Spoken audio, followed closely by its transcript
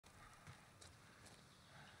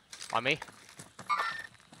On me.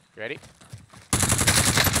 You ready?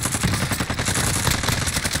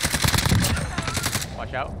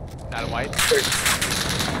 Watch out. Not a white.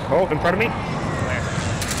 Oh, in front of me. Where?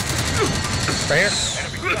 Right here.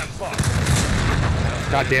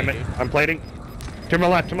 God damn it. I'm plating. To my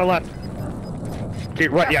left, to my left. Okay,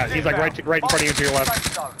 right, yeah, he's like right in front of you to your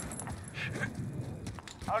left.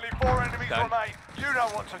 Only 4 enemies remain. You know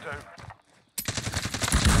what to do.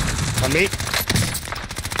 On me.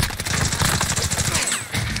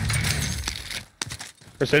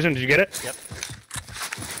 Precision, did you get it? Yep.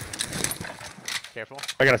 Careful.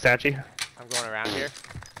 I got a Sachi. I'm going around here,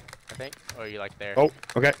 I think. Or are you like there? Oh,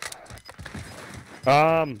 okay.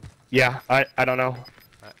 Yeah, I don't know.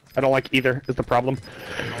 I don't like either, is the problem.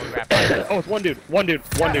 Oh, it's one dude. Moving.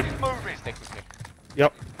 Stick with me.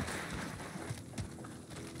 Yep.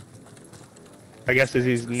 I guess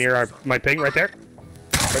he's near my ping right there.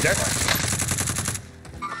 Right there.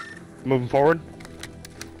 Moving forward.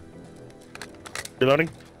 Reloading.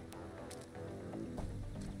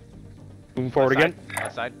 Moving forward again.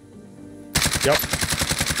 Outside. Yep.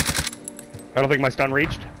 I don't think my stun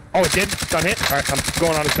reached. Oh, it did. Stun hit. All right, I'm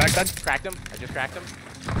going on his backside. Cracked him. I just cracked him.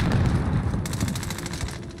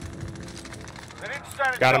 They didn't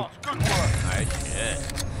stand a Got him. chance. Good work. Nice shit.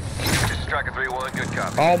 This is Tracker 3-1, good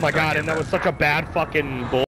copy. Oh my god, and that was such a bad fucking bull.